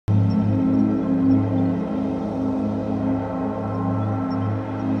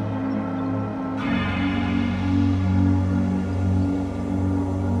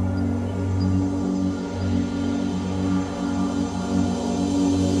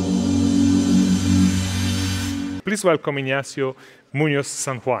Please welcome Ignacio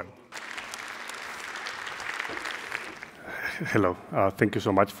Muñoz-Sanjuan. Hello. Thank you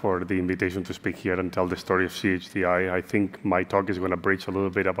so much for the invitation to speak here and tell the story of CHDI. I think my talk is going to bridge a little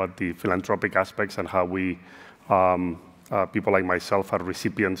bit about the philanthropic aspects and how we, people like myself, are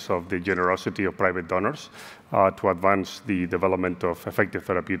recipients of the generosity of private donors to advance the development of effective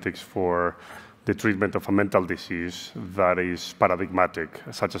therapeutics for the treatment of a mental disease that is paradigmatic,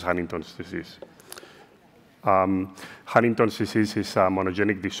 such as Huntington's disease. Huntington's disease is a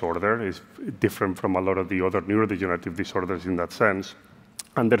monogenic disorder. It's different from a lot of the other neurodegenerative disorders in that sense,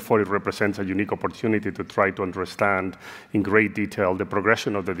 and therefore it represents a unique opportunity to try to understand in great detail the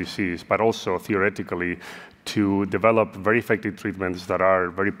progression of the disease, but also theoretically to develop very effective treatments that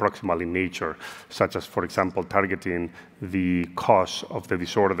are very proximal in nature, such as, for example, targeting the cause of the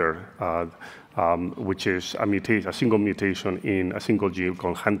disorder, which is a single mutation in a single gene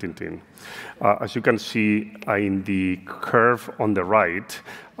called Huntington. As you can see in the curve on the right,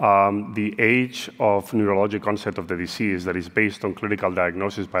 the age of neurologic onset of the disease that is based on clinical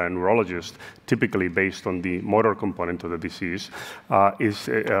diagnosis by a neurologist, typically based on the motor component of the disease, is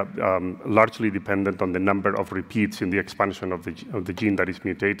largely dependent on the number of repeats in the expansion of the gene that is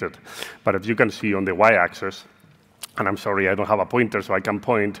mutated. But as you can see on the y-axis, and I'm sorry, I don't have a pointer, so I can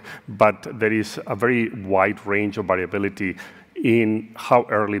point, but there is a very wide range of variability in how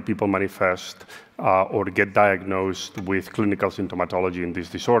early people manifest or get diagnosed with clinical symptomatology in this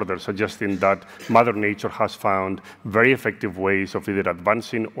disorder, suggesting that Mother Nature has found very effective ways of either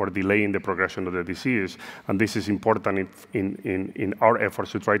advancing or delaying the progression of the disease. And this is important in our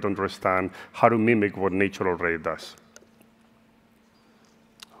efforts to try to understand how to mimic what nature already does.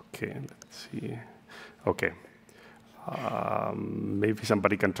 Okay, let's see. Okay. Maybe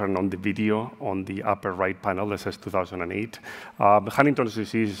somebody can turn on the video on the upper right panel that says 2008. Huntington's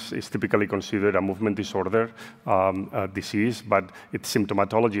disease is typically considered a movement disorder disease, but its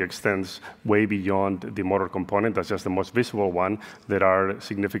symptomatology extends way beyond the motor component. That's just the most visible one. There are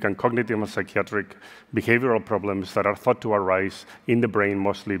significant cognitive and psychiatric behavioral problems that are thought to arise in the brain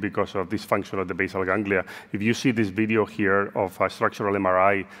mostly because of dysfunction of the basal ganglia. If you see this video here of a structural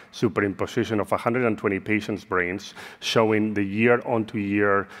MRI superimposition of 120 patients' brains, showing the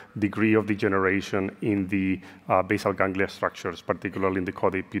year-on-to-year degree of degeneration in the basal ganglia structures, particularly in the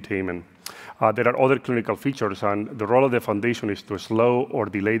caudate putamen. There are other clinical features, and the role of the foundation is to slow or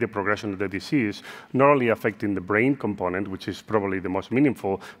delay the progression of the disease, not only affecting the brain component, which is probably the most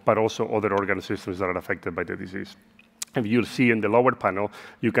meaningful, but also other organ systems that are affected by the disease. If you'll see in the lower panel,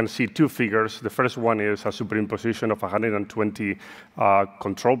 you can see two figures. The first one is a superimposition of 120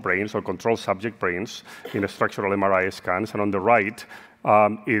 control brains or control subject brains in a structural MRI scans. And on the right,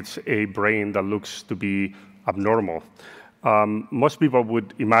 it's a brain that looks to be abnormal. Most people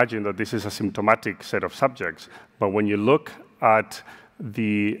would imagine that this is a symptomatic set of subjects. But when you look at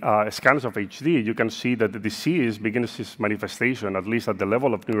the scans of HD, you can see that the disease begins its manifestation, at least at the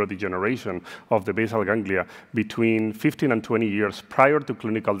level of neurodegeneration of the basal ganglia, between 15 and 20 years prior to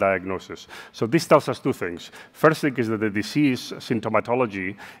clinical diagnosis. So this tells us two things. First thing is that the disease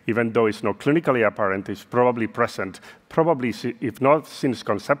symptomatology, even though it's not clinically apparent, is probably present, probably, if not since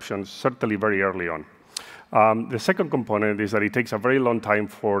conception, certainly very early on. The second component is that it takes a very long time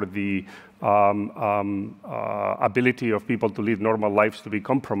for the ability of people to live normal lives to be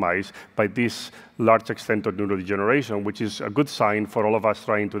compromised by this large extent of neurodegeneration, which is a good sign for all of us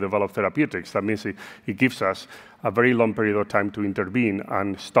trying to develop therapeutics. That means it gives us a very long period of time to intervene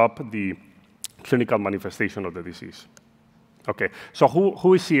and stop the clinical manifestation of the disease. Okay, so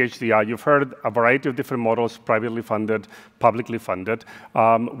who is CHDI? You've heard a variety of different models, privately funded, publicly funded.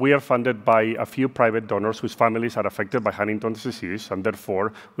 We are funded by a few private donors whose families are affected by Huntington's disease, and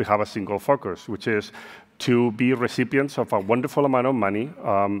therefore we have a single focus, which is to be recipients of a wonderful amount of money.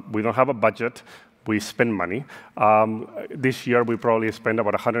 We don't have a budget. We spend money. This year, we probably spend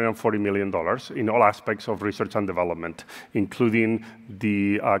about $140 million in all aspects of research and development, including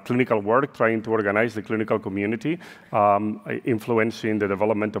the clinical work, trying to organize the clinical community, influencing the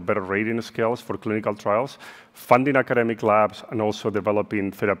development of better rating scales for clinical trials, funding academic labs, and also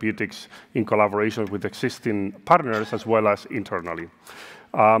developing therapeutics in collaboration with existing partners as well as internally.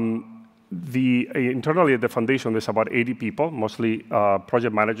 Internally at the foundation, there's about 80 people, mostly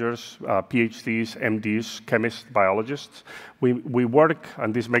project managers, PhDs, MDs, chemists, biologists. We work,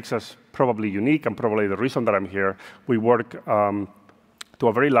 and this makes us probably unique, and probably the reason that I'm here, we work to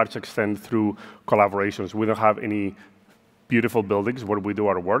a very large extent through collaborations. We don't have any beautiful buildings where we do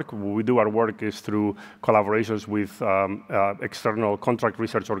our work. Where we do our work is through collaborations with external contract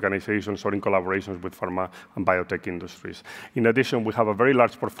research organizations or in collaborations with pharma and biotech industries. In addition, we have a very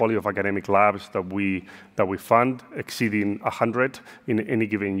large portfolio of academic labs that we fund, exceeding 100 in any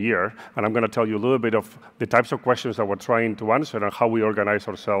given year. And I'm going to tell you a little bit of the types of questions that we're trying to answer and how we organize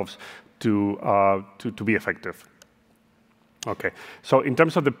ourselves to be effective. Okay, so in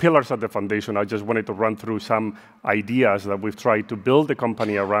terms of the pillars of the foundation, I just wanted to run through some ideas that we've tried to build the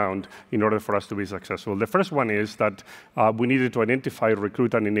company around in order for us to be successful. The first one is that we needed to identify,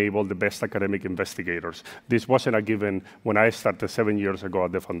 recruit, and enable the best academic investigators. This wasn't a given when I started 7 years ago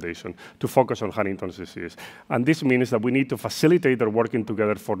at the foundation, to focus on Huntington's disease. And this means that we need to facilitate their working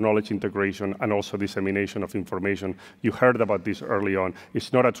together for knowledge integration and also dissemination of information. You heard about this early on.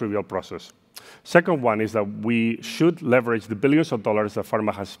 It's not a trivial process. Second one is that we should leverage the billions of dollars that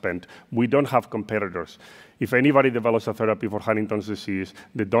pharma has spent. We don't have competitors. If anybody develops a therapy for Huntington's disease,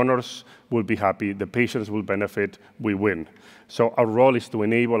 the donors will be happy, the patients will benefit, we win. So our role is to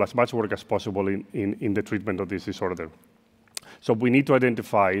enable as much work as possible in the treatment of this disorder. So we need to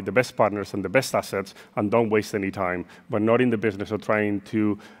identify the best partners and the best assets and don't waste any time. We're not in the business of trying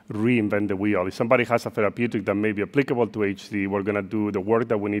to reinvent the wheel. If somebody has a therapeutic that may be applicable to HD, we're going to do the work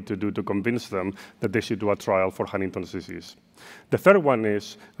that we need to do to convince them that they should do a trial for Huntington's disease. The third one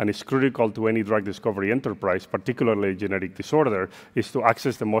is, and it's critical to any drug discovery enterprise, particularly genetic disorder, is to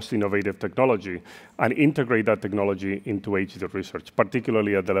access the most innovative technology and integrate that technology into HD research,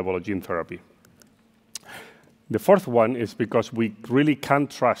 particularly at the level of gene therapy. The fourth one is because we really can't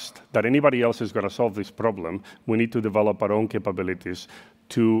trust that anybody else is going to solve this problem. We need to develop our own capabilities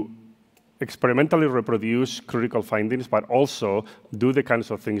to experimentally reproduce critical findings, but also do the kinds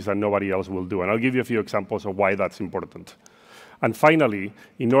of things that nobody else will do. And I'll give you a few examples of why that's important. And finally,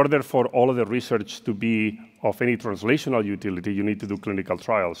 in order for all of the research to be of any translational utility, you need to do clinical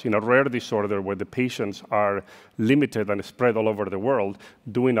trials. In a rare disorder where the patients are limited and spread all over the world,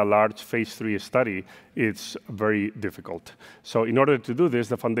 doing a large phase 3 study, it's very difficult. So in order to do this,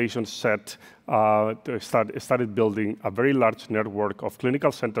 the foundation started building a very large network of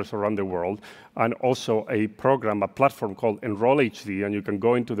clinical centers around the world, and also a program, a platform called Enroll HD, and you can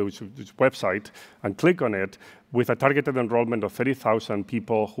go into this website and click on it, with a targeted enrollment of 30,000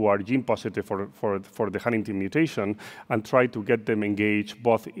 people who are gene positive for the Huntington mutation, and try to get them engaged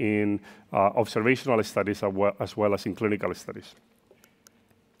both in observational studies as well as in clinical studies.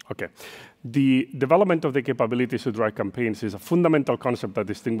 Okay. The development of the capabilities to drive campaigns is a fundamental concept that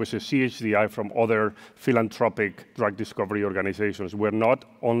distinguishes CHDI from other philanthropic drug discovery organizations. We're not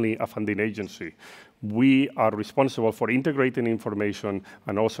only a funding agency. We are responsible for integrating information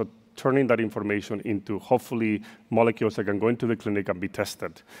and also turning that information into, hopefully, molecules that can go into the clinic and be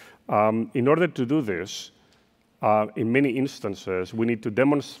tested. In order to do this, in many instances, we need to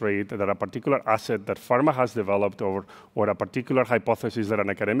demonstrate that a particular asset that pharma has developed or a particular hypothesis that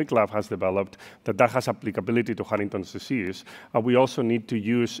an academic lab has developed, that has applicability to Huntington's disease. We also need to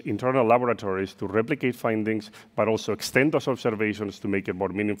use internal laboratories to replicate findings, but also extend those observations to make it more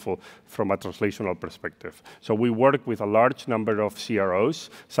meaningful from a translational perspective. So we work with a large number of CROs.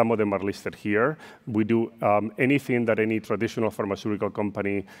 Some of them are listed here. We do anything that any traditional pharmaceutical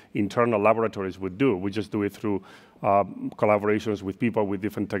company internal laboratories would do. We just do it through collaborations with people with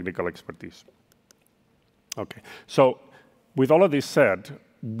different technical expertise. Okay, so with all of this said,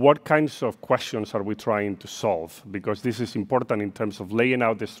 what kinds of questions are we trying to solve? Because this is important in terms of laying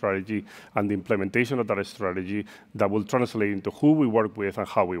out the strategy and the implementation of that strategy that will translate into who we work with and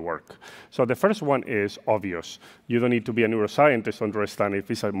how we work. So the first one is obvious. You don't need to be a neuroscientist to understand if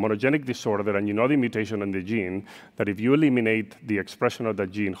it's a monogenic disorder and you know the mutation in the gene, that if you eliminate the expression of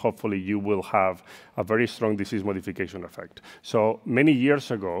that gene, hopefully you will have a very strong disease modification effect. So many years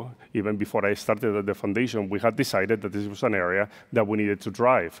ago, even before I started at the foundation, we had decided that this was an area that we needed to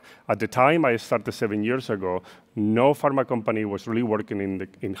drive. At the time I started 7 years ago, no pharma company was really working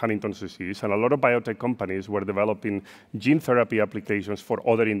in Huntington's disease, and a lot of biotech companies were developing gene therapy applications for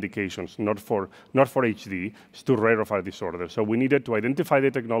other indications, not for HD, to rare disorders. So we needed to identify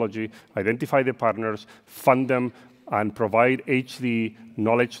the technology, identify the partners, fund them, and provide HD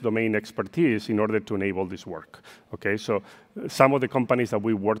knowledge domain expertise in order to enable this work. Okay, so some of the companies that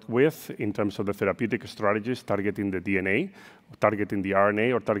we worked with in terms of the therapeutic strategies targeting the DNA, targeting the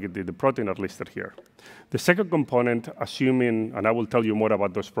RNA, or targeting the protein are listed here. The second component, assuming, and I will tell you more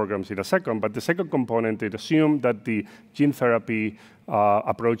about those programs in a second, but the second component, it assumed that the gene therapy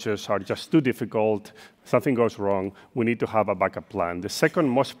approaches are just too difficult, something goes wrong, we need to have a backup plan. The second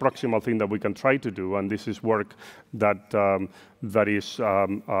most proximal thing that we can try to do, and this is work that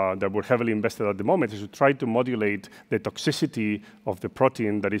that we're heavily invested at the moment is to try to modulate the toxicity of the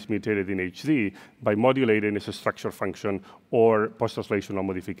protein that is mutated in HD by modulating its structure function or post-translational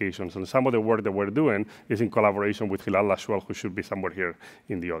modifications. And some of the work that we're doing is in collaboration with Helen, who should be somewhere here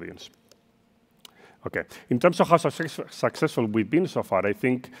in the audience. Okay. In terms of how successful we've been so far, I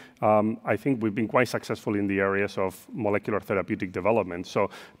think we've been quite successful in the areas of molecular therapeutic development. So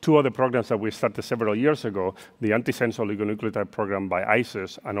 2 other programs that we started several years ago, the antisense oligonucleotide program by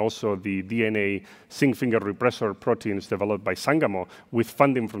ICES and also the DNA zinc finger repressor proteins developed by Sangamo with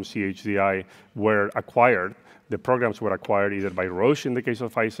funding from CHDI were acquired. The programs were acquired either by Roche in the case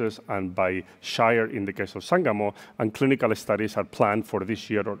of ICES and by Shire in the case of Sangamo, and clinical studies are planned for this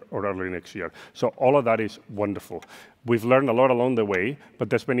year or early next year. So all of that is wonderful. We've learned a lot along the way, but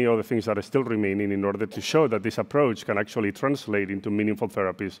there's many other things that are still remaining in order to show that this approach can actually translate into meaningful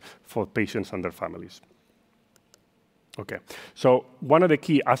therapies for patients and their families. Okay, so one of the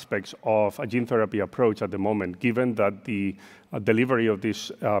key aspects of a gene therapy approach at the moment, given that the delivery of these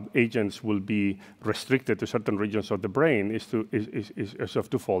agents will be restricted to certain regions of the brain, is of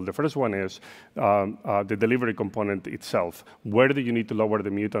twofold. The first one is the delivery component itself. Where do you need to lower the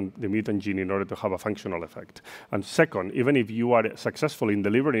mutant gene in order to have a functional effect? And second, even if you are successful in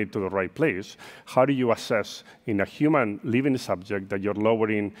delivering it to the right place, how do you assess in a human living subject that you're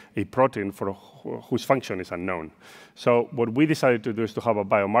lowering a protein for whose function is unknown? So what we decided to do is to have a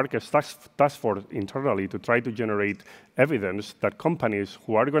biomarkers task force internally to try to generate evidence that companies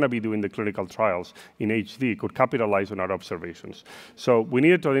who are going to be doing the clinical trials in HD could capitalize on our observations. So we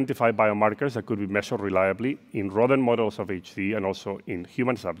needed to identify biomarkers that could be measured reliably in rodent models of HD and also in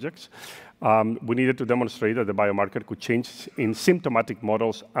human subjects. We needed to demonstrate that the biomarker could change in symptomatic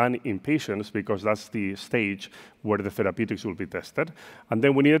models and in patients, because that's the stage where the therapeutics will be tested. And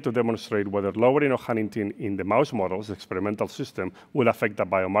then we needed to demonstrate whether lowering of Huntington in the mouse models, the experimental system, will affect the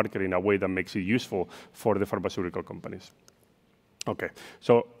biomarker in a way that makes it useful for the pharmaceutical companies. Okay,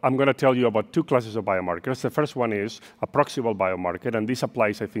 so I'm going to tell you about 2 classes of biomarkers. The first one is a proximal biomarker, and this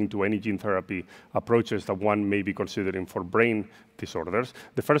applies, I think, to any gene therapy approaches that one may be considering for brain disorders.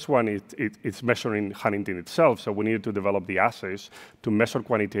 The first one is it's measuring Huntington itself, so we needed to develop the assays to measure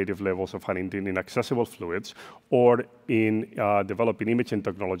quantitative levels of Huntington in accessible fluids or in developing imaging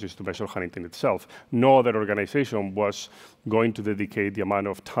technologies to measure Huntington itself. No other organization was going to dedicate the amount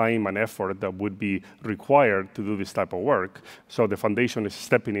of time and effort that would be required to do this type of work, so the foundation is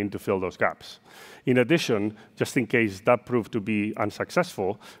stepping in to fill those gaps. In addition, just in case that proved to be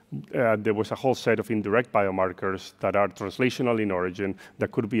unsuccessful, there was a whole set of indirect biomarkers that are translational in origin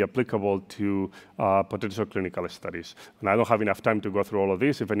that could be applicable to potential clinical studies. And I don't have enough time to go through all of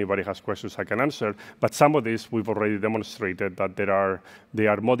this. If anybody has questions, I can answer. But some of this, we've already demonstrated that they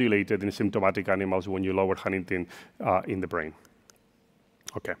are modulated in symptomatic animals when you lower Huntington in the brain.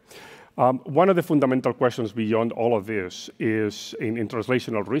 Okay. One of the fundamental questions beyond all of this is, in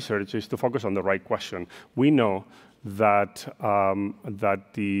translational research, is to focus on the right question. We know that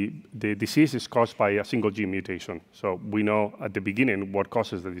the disease is caused by a single gene mutation. So we know at the beginning what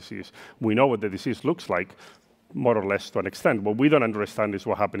causes the disease. We know what the disease looks like, more or less to an extent. What we don't understand is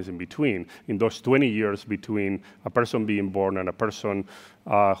what happens in between, in those 20 years between a person being born and a person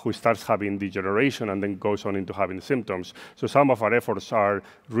who starts having degeneration and then goes on into having symptoms. So some of our efforts are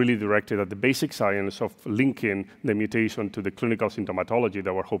really directed at the basic science of linking the mutation to the clinical symptomatology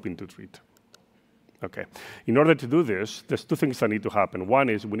that we're hoping to treat. Okay. In order to do this, there's 2 things that need to happen. One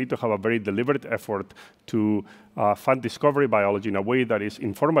is we need to have a very deliberate effort to fund discovery biology in a way that is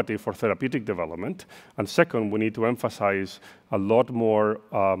informative for therapeutic development. And second, we need to emphasize a lot more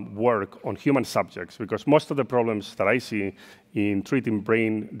work on human subjects, because most of the problems that I see in treating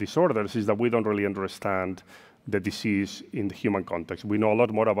brain disorders is that we don't really understand the disease in the human context. We know a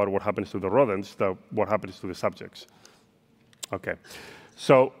lot more about what happens to the rodents than what happens to the subjects. Okay.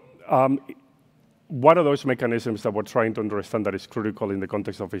 So one of those mechanisms that we're trying to understand that is critical in the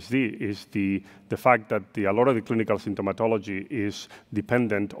context of HD is the fact that a lot of the clinical symptomatology is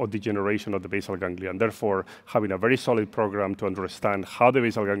dependent on degeneration of the basal ganglia, and therefore having a very solid program to understand how the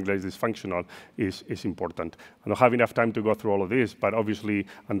basal ganglia is dysfunctional is important. I don't have enough time to go through all of this, but obviously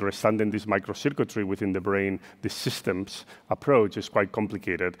understanding this microcircuitry within the brain, the systems approach, is quite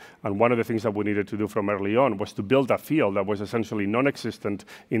complicated. And one of the things that we needed to do from early on was to build a field that was essentially non-existent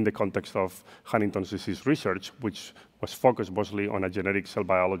in the context of Huntington's disease research, which was focused mostly on a genetic cell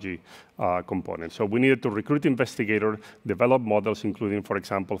biology component. So we needed to recruit investigators, develop models, including, for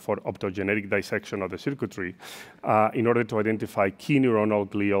example, for optogenetic dissection of the circuitry, in order to identify key neuronal,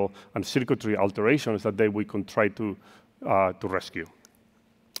 glial, and circuitry alterations that we could try to rescue.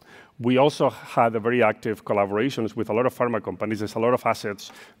 We also had a very active collaborations with a lot of pharma companies. There's a lot of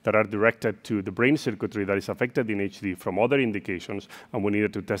assets that are directed to the brain circuitry that is affected in HD from other indications, and we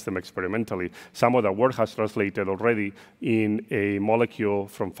needed to test them experimentally. Some of the work has translated already in a molecule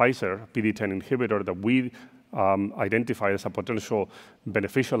from Pfizer, PDE10 inhibitor, that we identified as a potential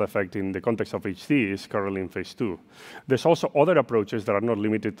beneficial effect in the context of HD is currently in phase 2. There's also other approaches that are not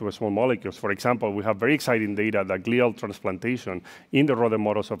limited to small molecules. For example, we have very exciting data that glial transplantation in the rodent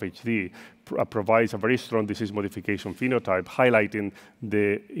models of HD provides a very strong disease modification phenotype, highlighting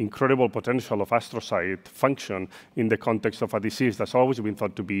the incredible potential of astrocyte function in the context of a disease that's always been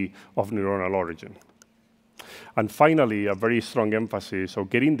thought to be of neuronal origin. And finally, a very strong emphasis of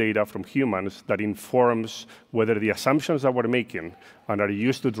getting data from humans that informs whether the assumptions that we're making and are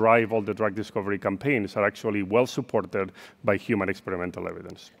used to drive all the drug discovery campaigns are actually well supported by human experimental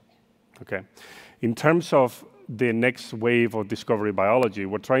evidence. Okay. In terms of the next wave of discovery biology,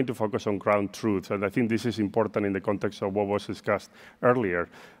 we're trying to focus on ground truths, and I think this is important in the context of what was discussed earlier.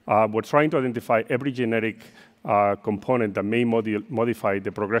 We're trying to identify every genetic component that may modify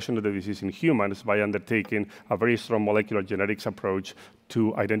the progression of the disease in humans by undertaking a very strong molecular genetics approach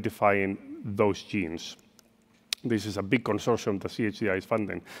to identifying those genes. This is a big consortium that CHDI is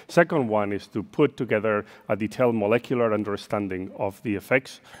funding. Second one is to put together a detailed molecular understanding of the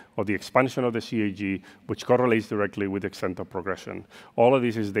effects of the expansion of the CAG, which correlates directly with the extent of progression. All of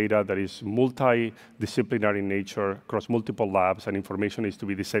this is data that is multidisciplinary in nature across multiple labs, and information is to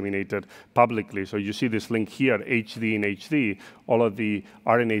be disseminated publicly. So you see this link here, HD in HD. All of the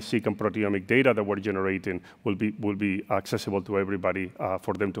RNA-seq and proteomic data that we're generating will be accessible to everybody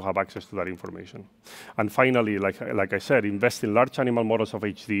for them to have access to that information. And finally, like I said, invest in large animal models of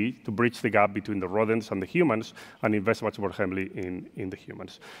HD to bridge the gap between the rodents and the humans, and invest much more heavily in the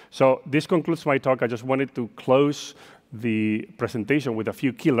humans. So this concludes my talk. I just wanted to close the presentation with a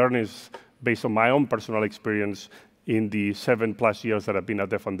few key learnings based on my own personal experience in the 7+ years that I've been at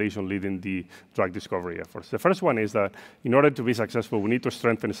the foundation leading the drug discovery efforts. The first one is that in order to be successful, we need to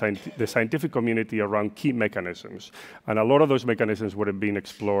strengthen the scientific community around key mechanisms. And a lot of those mechanisms were being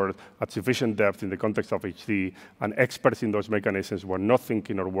explored at sufficient depth in the context of HD, and experts in those mechanisms were not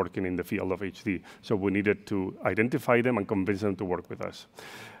thinking or working in the field of HD. So we needed to identify them and convince them to work with us.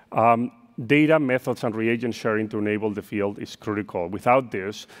 Data, methods, and reagent sharing to enable the field is critical. Without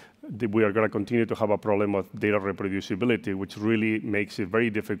this, we are going to continue to have a problem of data reproducibility, which really makes it very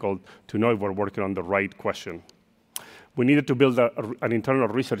difficult to know if we're working on the right question. We needed to build an internal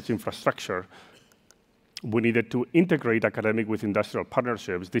research infrastructure. We needed to integrate academic with industrial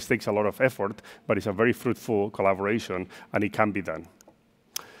partnerships. This takes a lot of effort, but it's a very fruitful collaboration, and it can be done.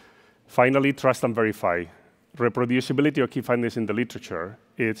 Finally, trust and verify. Reproducibility of key findings in the literature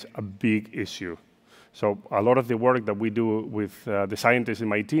is a big issue. So a lot of the work that we do with the scientists in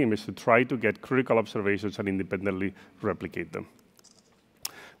my team is to try to get critical observations and independently replicate them.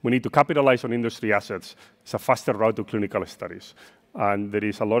 We need to capitalize on industry assets. It's a faster route to clinical studies. And there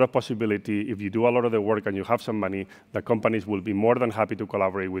is a lot of possibility, if you do a lot of the work and you have some money, that companies will be more than happy to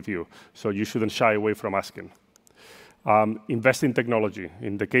collaborate with you. So you shouldn't shy away from asking. Invest in technology.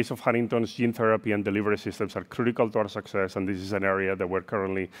 In the case of Huntington's, gene therapy and delivery systems are critical to our success, and this is an area that we're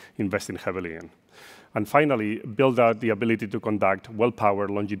currently investing heavily in. And finally, build out the ability to conduct well-powered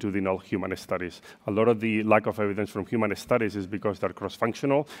longitudinal human studies. A lot of the lack of evidence from human studies is because they're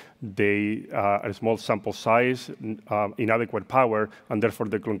cross-functional, they are a small sample size, inadequate power, and therefore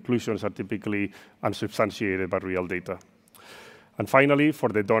the conclusions are typically unsubstantiated by real data. And finally, for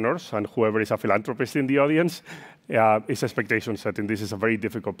the donors and whoever is a philanthropist in the audience, is expectation setting. This is a very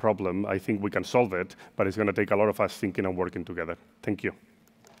difficult problem. I think we can solve it, but it's going to take a lot of us thinking and working together. Thank you.